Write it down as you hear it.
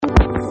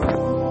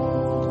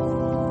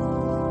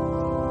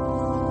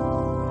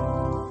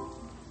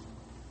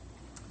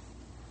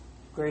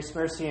Grace,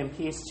 mercy, and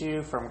peace to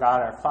you from God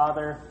our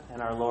Father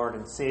and our Lord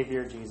and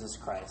Savior, Jesus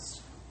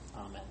Christ.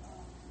 Amen.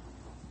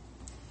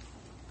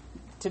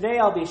 Today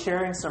I'll be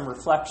sharing some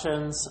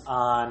reflections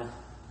on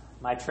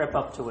my trip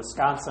up to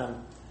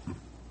Wisconsin.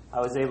 I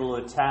was able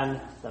to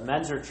attend the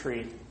men's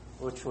retreat,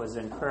 which was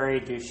in Prairie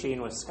du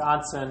Chien,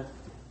 Wisconsin.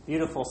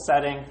 Beautiful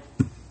setting,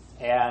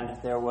 and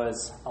there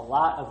was a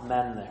lot of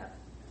men there.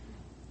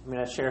 I'm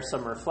going to share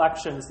some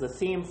reflections. The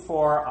theme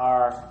for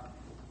our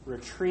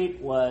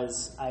retreat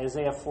was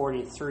Isaiah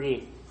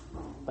 43.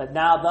 But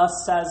now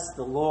thus says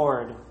the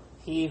Lord,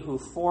 He who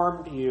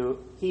formed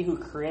you, He who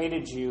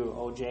created you,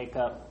 O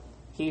Jacob,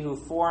 He who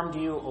formed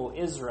you, O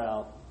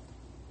Israel,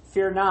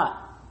 fear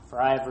not,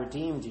 for I have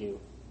redeemed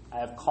you. I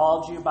have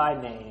called you by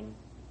name.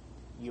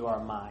 You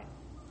are mine.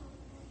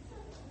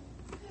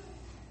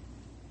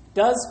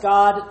 Does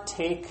God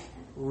take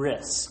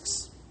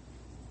risks?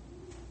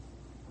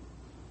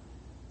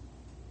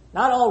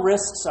 Not all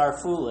risks are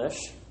foolish.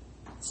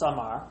 Some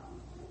are.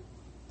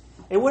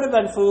 It would have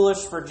been foolish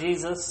for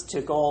Jesus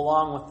to go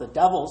along with the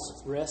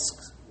devil's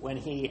risks when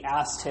he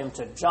asked him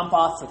to jump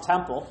off the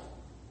temple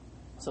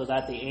so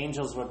that the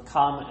angels would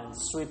come and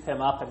sweep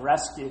him up and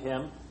rescue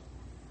him.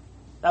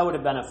 That would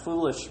have been a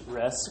foolish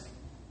risk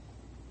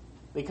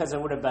because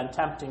it would have been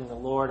tempting the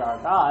Lord our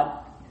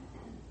God.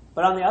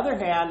 But on the other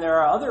hand, there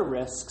are other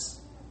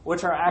risks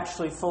which are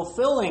actually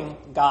fulfilling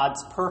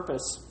God's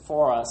purpose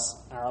for us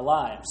in our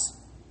lives.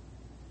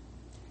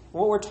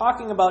 What we're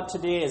talking about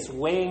today is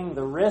weighing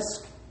the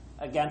risk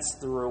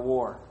against the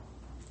reward.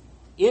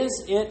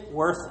 Is it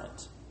worth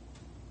it?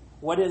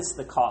 What is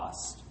the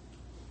cost?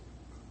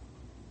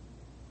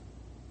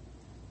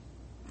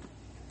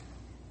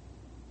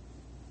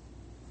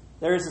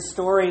 There is a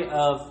story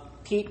of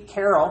Pete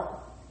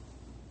Carroll,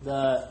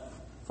 the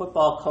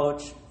football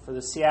coach for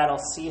the Seattle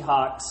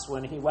Seahawks,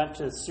 when he went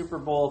to Super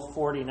Bowl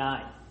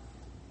 49,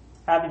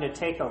 having to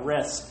take a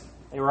risk.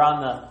 They were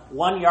on the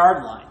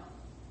 1-yard line.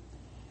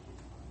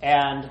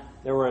 And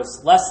there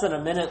was less than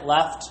a minute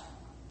left.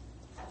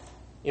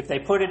 If they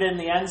put it in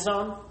the end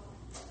zone,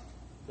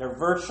 they're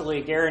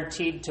virtually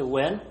guaranteed to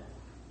win.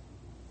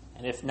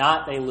 And if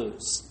not, they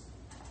lose.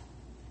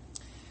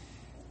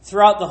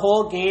 Throughout the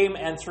whole game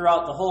and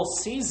throughout the whole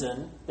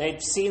season,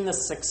 they'd seen the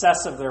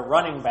success of their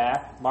running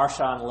back,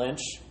 Marshawn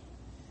Lynch,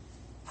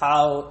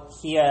 how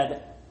he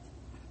had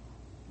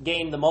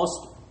gained the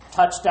most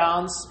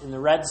touchdowns in the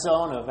red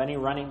zone of any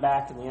running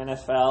back in the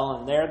NFL,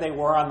 and there they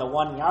were on the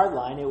 1-yard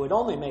line. It would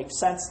only make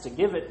sense to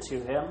give it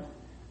to him,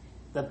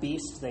 the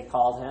beast they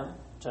called him,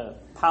 to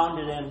pound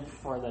it in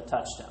for the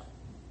touchdown.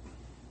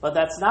 But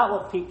that's not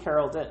what Pete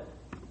Carroll did.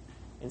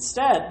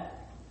 Instead,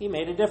 he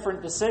made a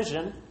different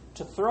decision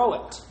to throw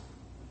it.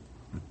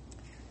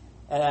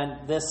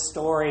 And this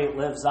story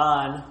lives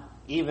on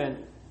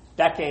even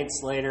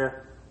decades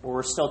later, where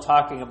we're still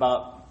talking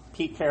about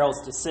Pete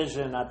Carroll's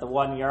decision at the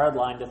 1-yard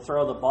line to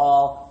throw the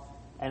ball,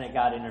 and it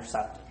got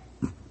intercepted.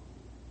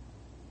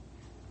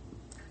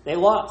 They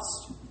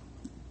lost.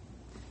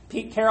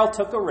 Pete Carroll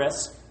took a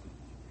risk.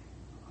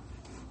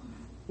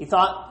 He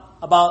thought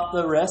about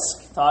the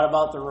risk, thought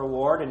about the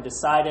reward, and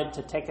decided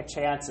to take a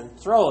chance and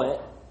throw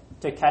it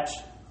to catch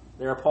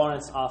their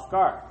opponents off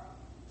guard.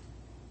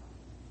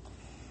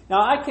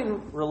 Now, I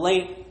can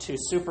relate to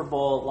Super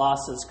Bowl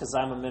losses because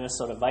I'm a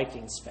Minnesota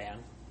Vikings fan.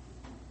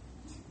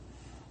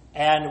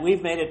 And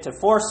we've made it to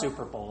 4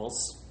 Super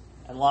Bowls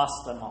and lost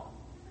them all.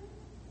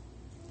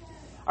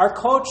 Our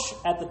coach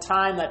at the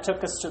time that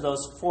took us to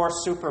those 4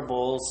 Super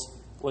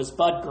Bowls was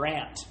Bud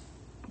Grant.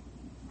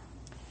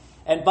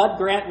 And Bud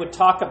Grant would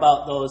talk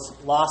about those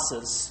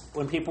losses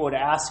when people would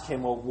ask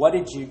him, well, what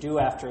did you do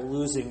after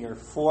losing your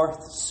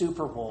 4th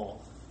Super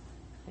Bowl?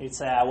 He'd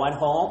say, I went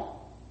home,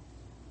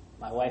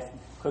 my wife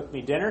cooked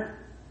me dinner,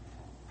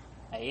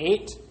 I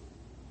ate,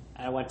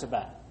 and I went to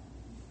bed.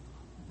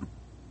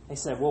 He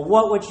said, well,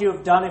 what would you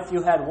have done if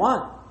you had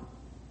won?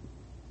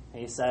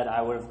 And he said,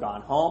 I would have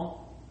gone home,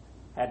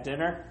 had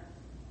dinner,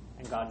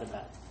 and gone to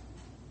bed.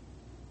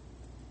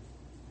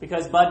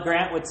 Because Bud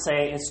Grant would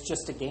say, it's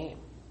just a game.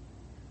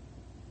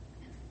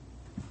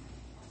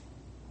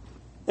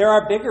 There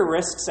are bigger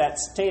risks at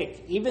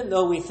stake, even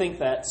though we think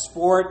that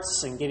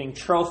sports and getting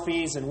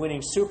trophies and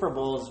winning Super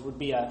Bowls would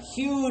be a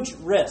huge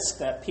risk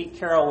that Pete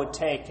Carroll would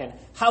take. And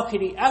how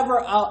could he ever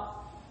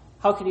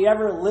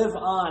live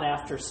on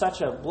after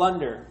such a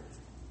blunder?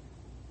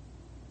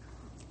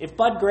 If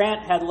Bud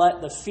Grant had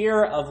let the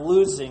fear of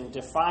losing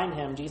define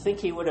him, do you think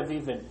he would have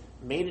even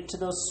made it to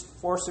those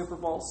 4 Super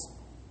Bowls?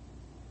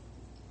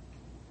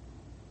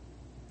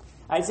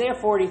 Isaiah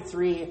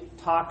 43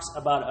 talks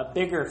about a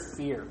bigger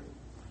fear,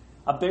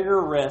 a bigger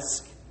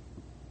risk.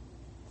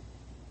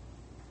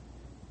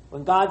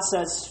 When God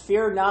says,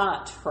 fear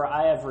not, for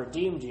I have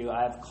redeemed you,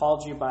 I have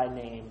called you by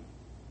name,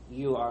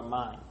 you are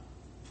mine.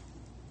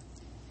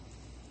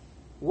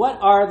 What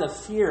are the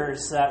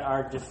fears that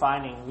are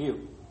defining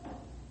you?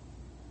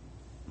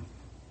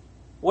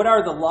 What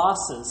are the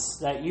losses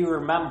that you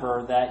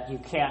remember that you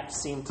can't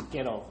seem to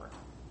get over?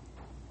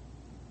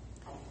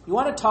 You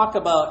want to talk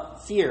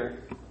about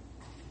fear?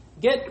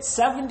 Get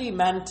 70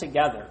 men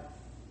together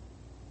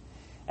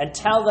and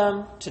tell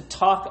them to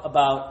talk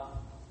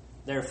about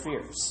their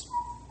fears.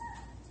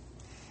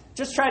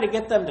 Just try to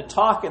get them to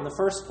talk in the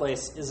first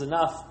place is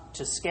enough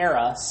to scare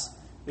us,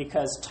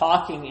 because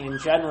talking in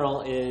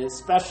general,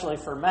 especially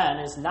for men,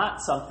 is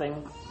not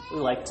something we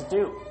like to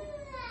do.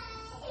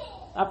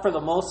 Not for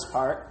the most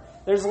part.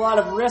 There's a lot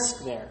of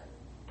risk there.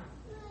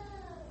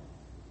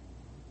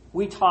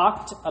 We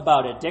talked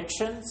about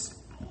addictions.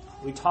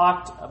 We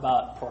talked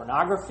about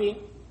pornography.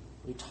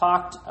 We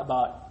talked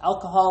about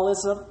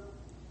alcoholism.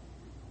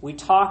 We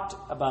talked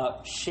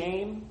about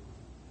shame.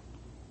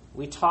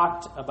 We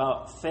talked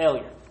about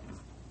failure.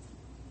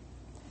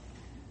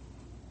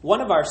 One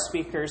of our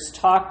speakers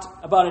talked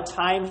about a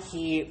time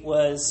he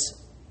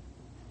was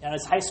on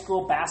his high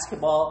school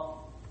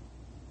basketball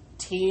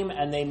team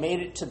and they made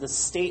it to the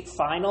state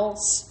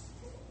finals,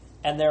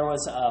 and there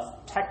was a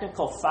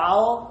technical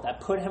foul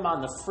that put him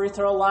on the free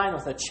throw line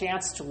with a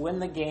chance to win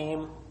the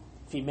game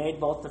if he made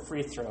both the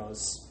free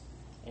throws,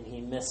 and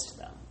he missed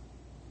them.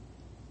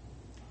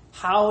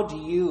 How do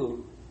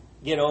you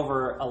get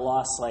over a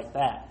loss like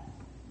that?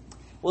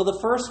 Well, the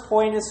first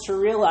point is to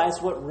realize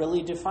what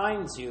really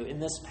defines you in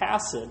this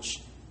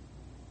passage.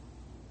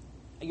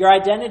 Your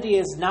identity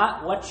is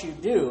not what you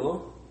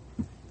do,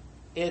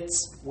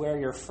 it's where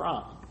you're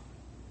from.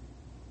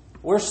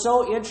 We're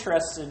so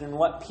interested in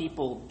what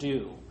people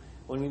do.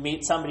 When we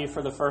meet somebody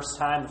for the first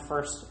time, the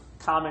first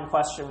common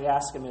question we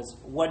ask them is,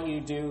 what do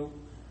you do?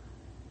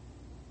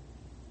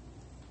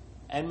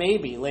 And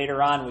maybe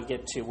later on we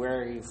get to,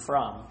 where are you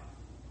from?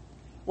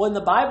 Well, in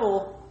the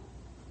Bible,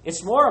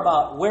 it's more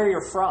about where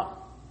you're from.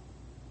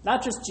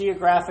 Not just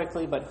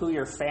geographically, but who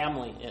your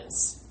family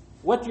is.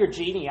 What your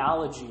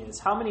genealogy is.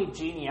 How many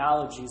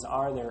genealogies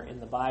are there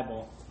in the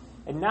Bible?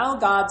 And now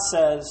God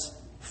says,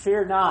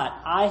 fear not,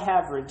 I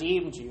have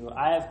redeemed you.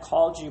 I have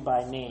called you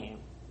by name.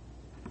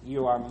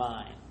 You are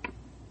mine.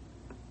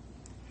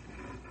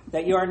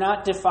 That you are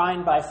not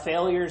defined by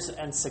failures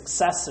and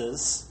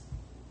successes.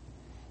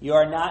 You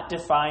are not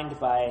defined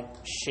by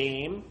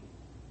shame.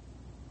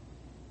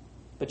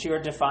 But you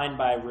are defined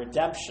by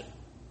redemption.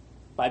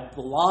 By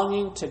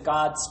belonging to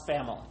God's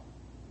family.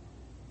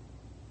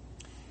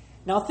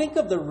 Now think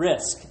of the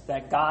risk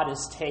that God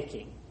is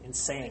taking in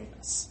saying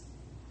this.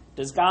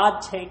 Does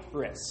God take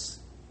risks?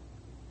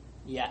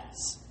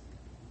 Yes.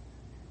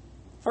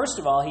 First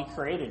of all, he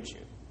created you.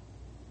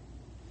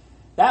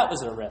 That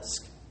was a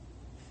risk.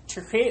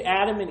 To create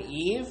Adam and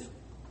Eve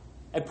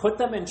and put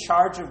them in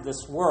charge of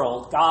this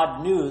world,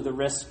 God knew the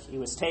risk he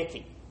was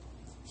taking.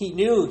 He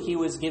knew he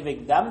was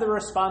giving them the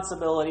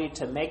responsibility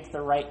to make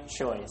the right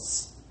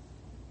choice.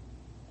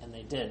 And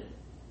they did.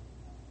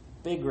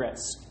 Big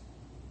risk.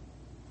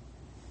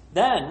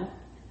 Then,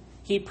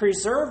 he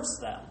preserves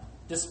them.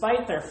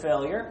 Despite their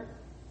failure,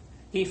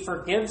 he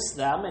forgives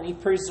them and he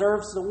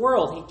preserves the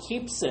world. He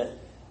keeps it,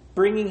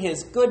 bringing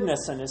his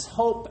goodness and his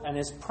hope and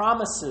his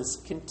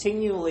promises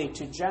continually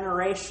to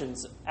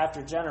generations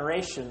after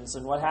generations.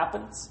 And what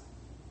happens?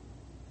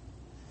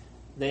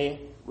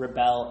 They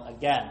rebel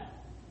again.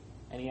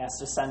 And he has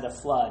to send a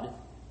flood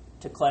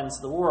to cleanse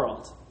the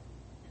world.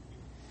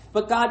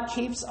 But God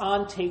keeps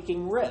on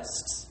taking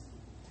risks.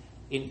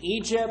 In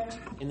Egypt,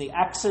 in the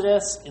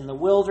Exodus, in the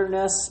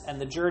wilderness, and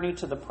the journey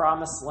to the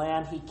promised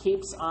land, he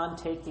keeps on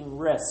taking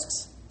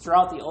risks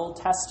throughout the Old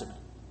Testament.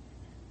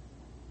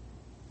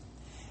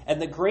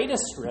 And the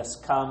greatest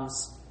risk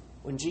comes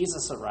when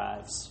Jesus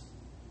arrives.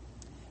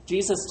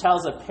 Jesus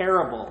tells a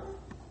parable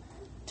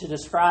to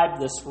describe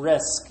this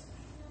risk.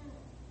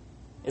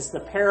 It's the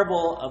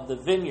parable of the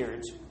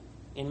vineyard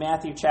in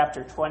Matthew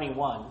chapter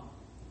 21.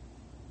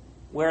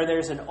 Where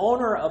there's an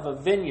owner of a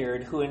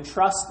vineyard who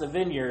entrusts the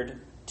vineyard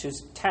to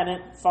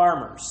tenant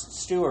farmers,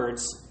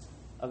 stewards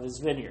of his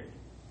vineyard.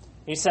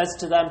 He says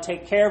to them,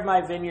 take care of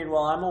my vineyard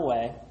while I'm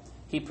away.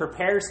 He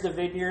prepares the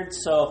vineyard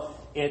so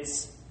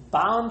it's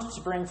bound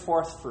to bring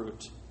forth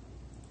fruit.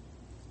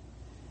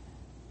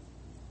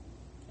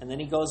 And then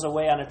he goes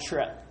away on a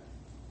trip.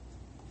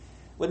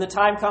 When the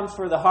time comes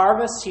for the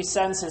harvest, he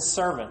sends his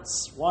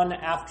servants, one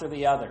after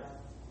the other,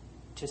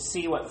 to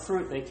see what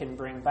fruit they can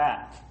bring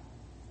back.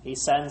 He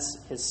sends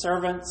his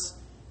servants,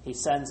 he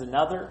sends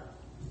another,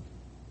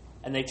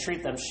 and they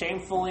treat them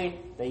shamefully,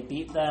 they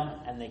beat them,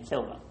 and they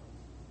kill them.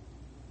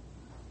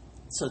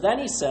 So then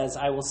he says,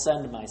 I will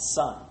send my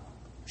son.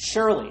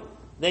 Surely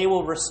they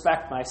will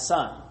respect my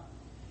son.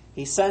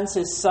 He sends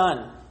his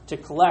son to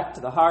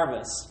collect the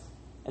harvest,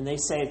 and they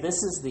say,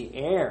 this is the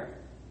heir.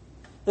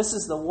 This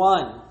is the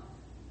one.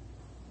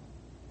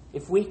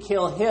 If we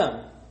kill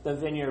him, the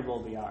vineyard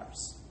will be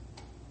ours.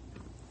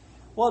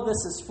 Well,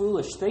 this is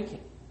foolish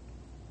thinking.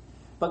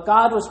 But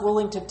God was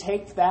willing to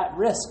take that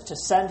risk to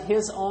send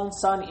his own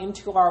son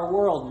into our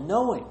world,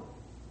 knowing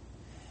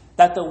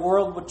that the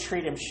world would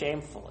treat him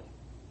shamefully.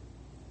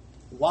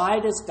 Why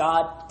does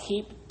God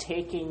keep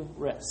taking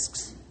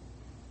risks?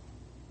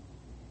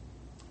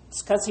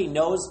 It's because he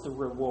knows the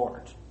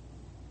reward.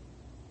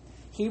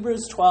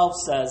 Hebrews 12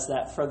 says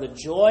that for the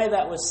joy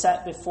that was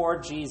set before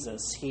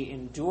Jesus, he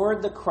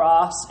endured the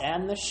cross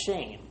and the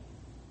shame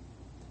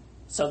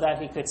so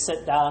that he could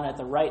sit down at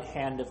the right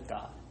hand of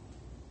God.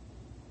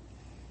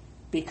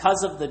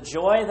 Because of the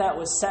joy that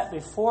was set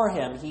before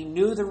him, he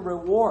knew the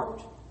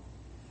reward.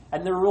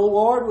 And the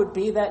reward would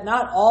be that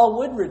not all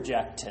would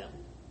reject him.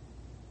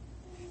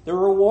 The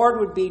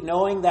reward would be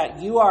knowing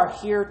that you are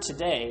here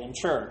today in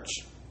church,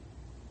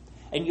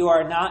 and you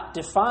are not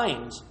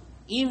defined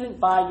even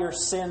by your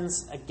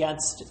sins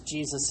against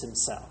Jesus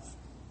himself.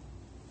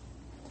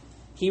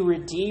 He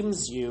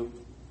redeems you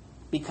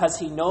because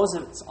he knows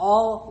it's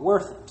all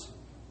worth it.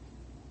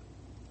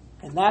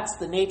 And that's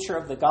the nature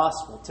of the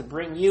gospel, to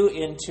bring you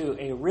into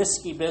a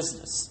risky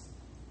business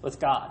with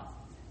God.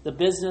 The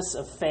business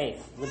of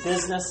faith, the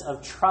business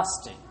of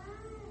trusting.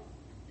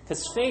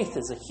 Because faith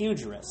is a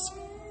huge risk.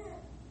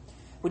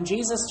 When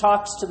Jesus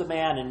talks to the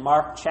man in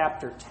Mark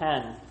chapter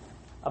 10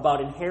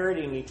 about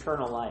inheriting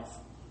eternal life,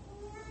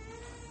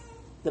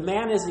 the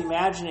man is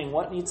imagining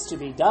what needs to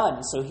be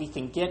done so he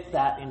can get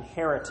that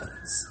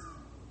inheritance.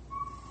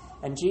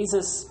 And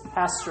Jesus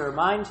has to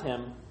remind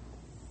him,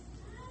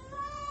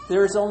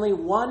 there is only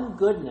one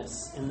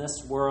goodness in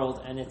this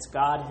world, and it's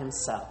God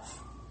himself.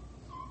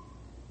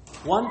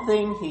 One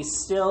thing he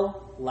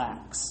still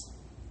lacks.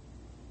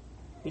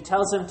 He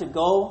tells him to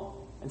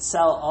go and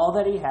sell all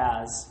that he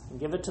has and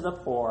give it to the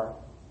poor,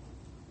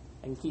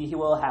 and he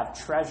will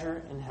have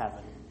treasure in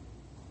heaven.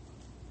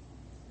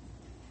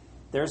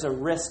 There's a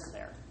risk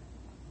there.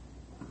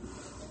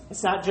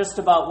 It's not just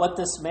about what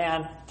this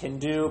man can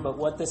do, but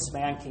what this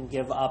man can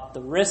give up.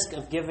 The risk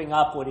of giving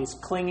up what he's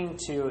clinging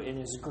to in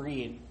his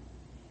greed,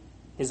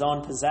 his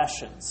own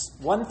possessions.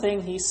 One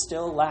thing he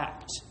still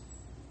lacked.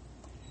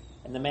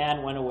 And the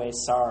man went away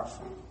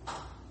sorrowful.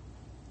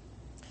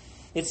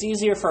 It's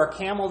easier for a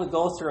camel to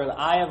go through the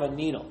eye of a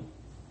needle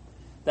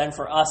than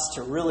for us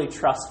to really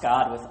trust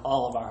God with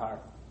all of our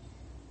heart.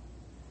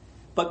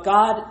 But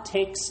God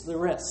takes the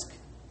risk.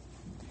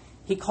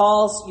 He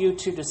calls you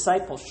to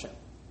discipleship.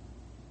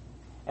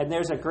 And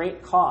there's a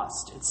great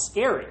cost. It's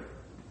scary.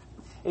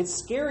 It's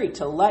scary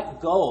to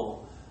let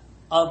go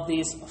of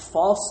these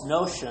false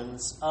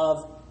notions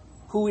of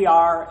who we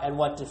are and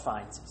what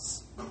defines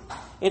us.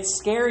 It's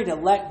scary to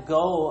let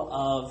go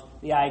of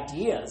the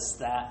ideas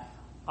that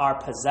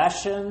our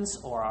possessions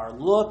or our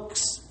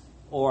looks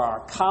or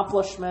our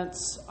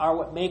accomplishments are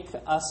what make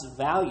us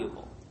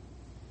valuable.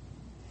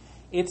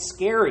 It's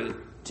scary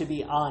to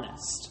be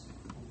honest,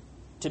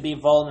 to be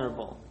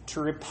vulnerable,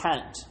 to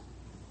repent,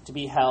 to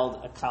be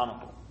held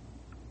accountable.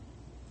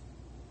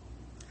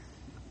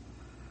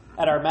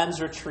 At our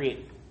men's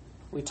retreat,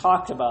 we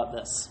talked about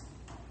this.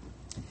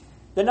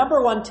 The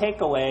number one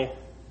takeaway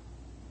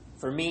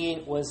for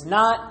me was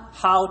not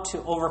how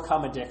to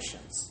overcome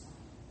addictions,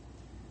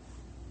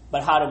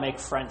 but how to make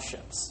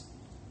friendships.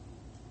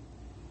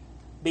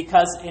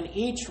 Because in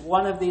each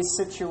one of these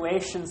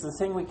situations, the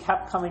thing we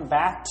kept coming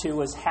back to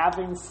was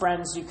having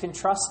friends you can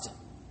trust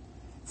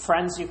in,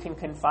 friends you can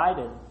confide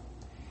in.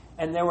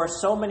 And there were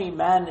so many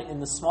men in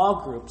the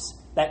small groups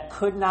that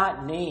could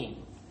not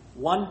name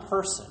one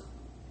person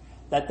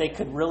that they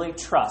could really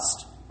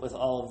trust with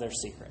all of their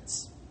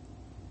secrets.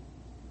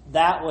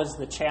 That was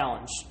the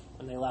challenge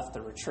when they left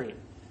the retreat,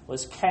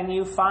 was can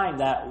you find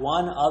that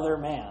one other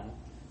man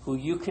who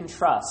you can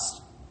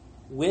trust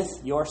with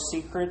your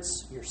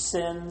secrets, your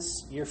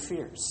sins, your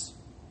fears?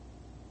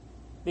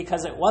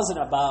 Because it wasn't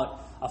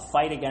about a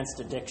fight against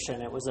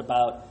addiction. It was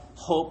about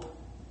hope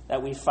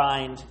that we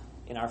find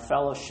in our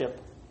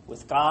fellowship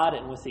with God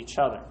and with each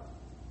other.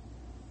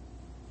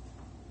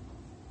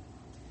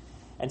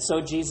 And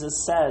so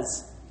Jesus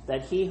says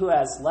that he who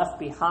has left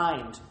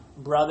behind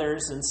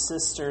brothers and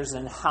sisters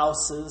and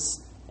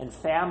houses and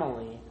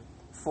family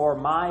for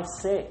my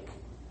sake,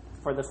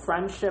 for the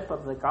friendship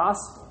of the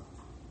gospel,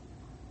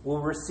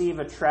 will receive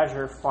a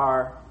treasure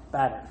far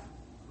better.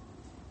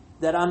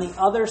 That on the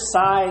other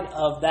side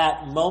of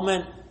that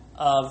moment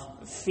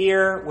of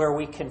fear where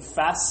we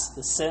confess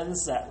the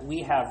sins that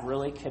we have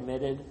really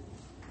committed,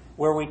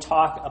 where we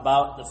talk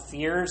about the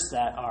fears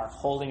that are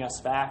holding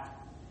us back,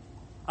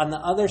 on the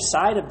other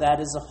side of that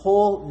is a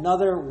whole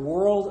nother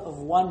world of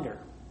wonder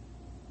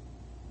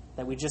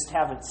that we just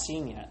haven't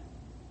seen yet.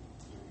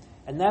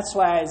 And that's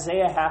why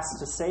Isaiah has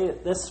to say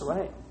it this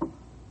way.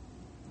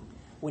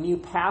 When you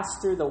pass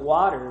through the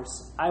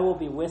waters, I will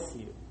be with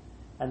you,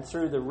 and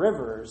through the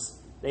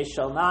rivers, they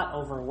shall not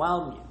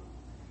overwhelm you.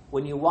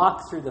 When you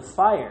walk through the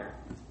fire,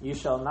 you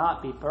shall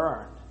not be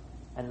burned,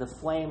 and the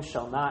flame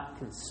shall not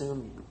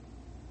consume you.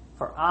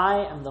 For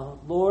I am the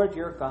Lord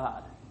your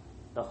God,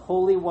 the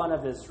Holy One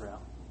of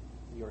Israel,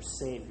 your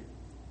Savior.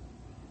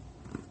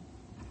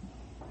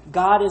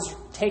 God is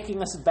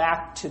taking us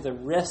back to the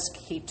risk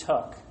he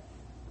took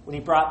when he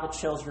brought the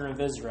children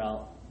of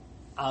Israel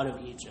out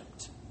of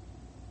Egypt.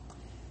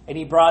 And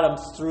he brought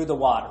them through the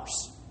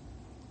waters.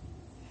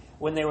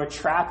 When they were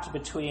trapped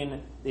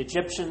between the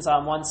Egyptians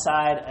on one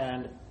side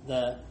and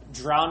the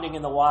drowning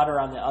in the water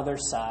on the other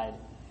side,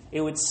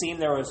 it would seem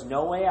there was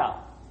no way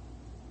out.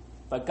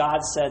 But God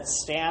said,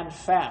 stand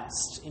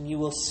fast, and you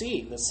will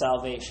see the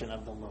salvation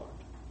of the Lord.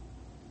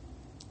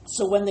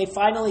 So when they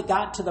finally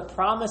got to the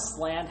promised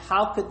land,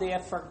 how could they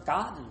have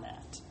forgotten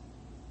that?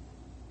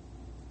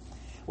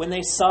 when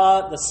they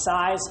saw the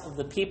size of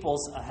the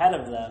peoples ahead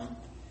of them,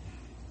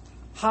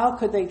 how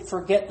could they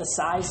forget the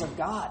size of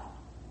God?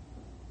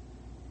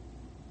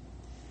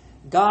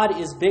 God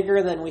is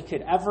bigger than we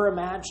could ever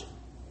imagine.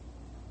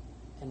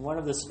 And one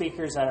of the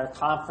speakers at our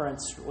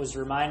conference was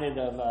reminded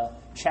of a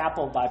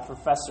chapel by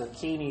Professor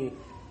Keeney,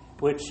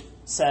 which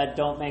said,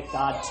 "Don't make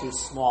God too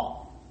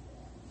small."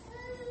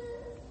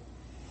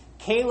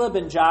 Caleb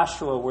and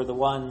Joshua were the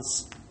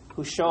ones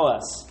who show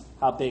us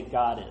how big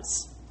God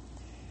is.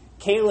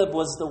 Caleb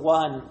was the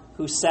one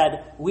who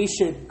said, "We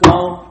should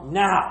go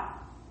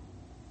now."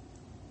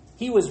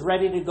 He was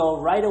ready to go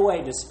right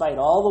away despite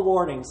all the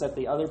warnings that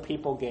the other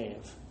people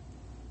gave.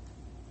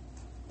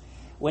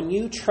 When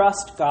you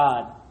trust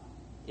God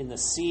in the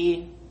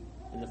sea,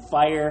 in the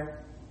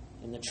fire,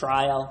 in the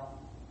trial,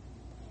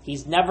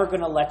 He's never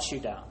going to let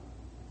you down.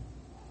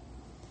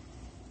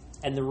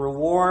 And the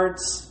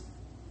rewards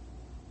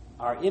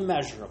are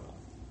immeasurable.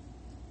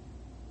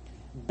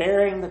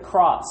 Bearing the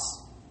cross,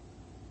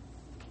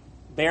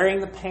 bearing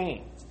the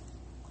pain,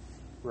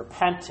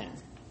 repenting,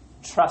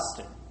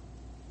 trusting.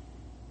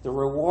 The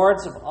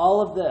rewards of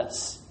all of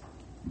this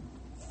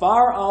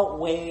far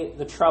outweigh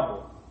the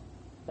trouble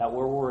that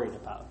we're worried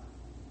about.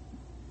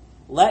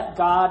 Let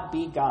God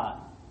be God.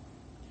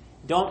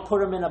 Don't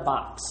put Him in a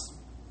box.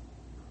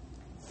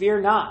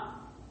 Fear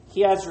not.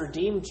 He has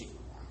redeemed you.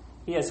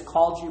 He has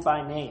called you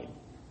by name.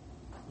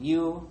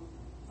 You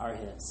are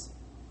His.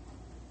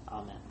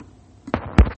 Amen.